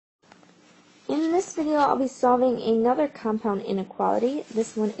In this video, I'll be solving another compound inequality.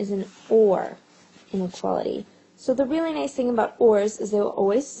 This one is an OR inequality. So the really nice thing about ORs is they will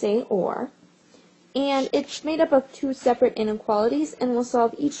always say OR. And it's made up of two separate inequalities, and we'll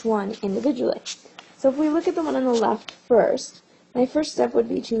solve each one individually. So if we look at the one on the left first, my first step would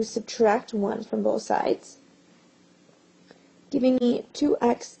be to subtract 1 from both sides, giving me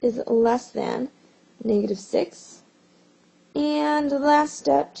 2x is less than negative 6. And the last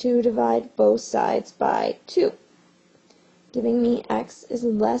step, to divide both sides by 2, giving me x is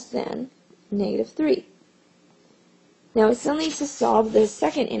less than negative 3. Now we still need to solve this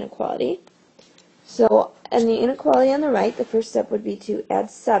second inequality. So in the inequality on the right, the first step would be to add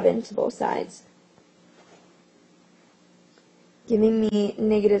 7 to both sides, giving me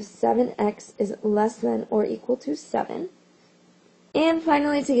negative 7x is less than or equal to 7. And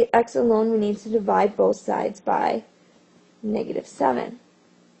finally, to get x alone, we need to divide both sides by negative 7,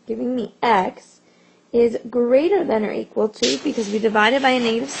 giving me x is greater than or equal to, because we divided by a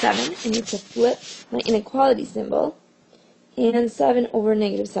negative 7, I need to flip my inequality symbol, and 7 over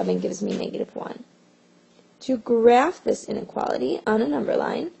negative 7 gives me negative 1. To graph this inequality on a number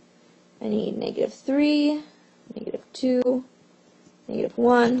line, I need negative 3, negative 2, negative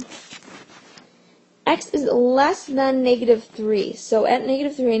 1. X is less than negative 3, so at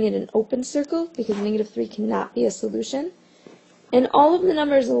negative 3 I need an open circle because negative 3 cannot be a solution. And all of the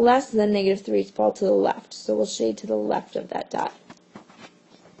numbers less than negative 3 fall to the left, so we'll shade to the left of that dot.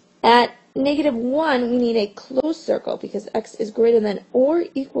 At negative 1, we need a closed circle because x is greater than or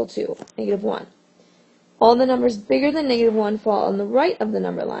equal to negative 1. All the numbers bigger than negative 1 fall on the right of the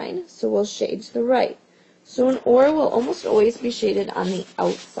number line, so we'll shade to the right. So an OR will almost always be shaded on the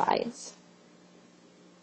outsides.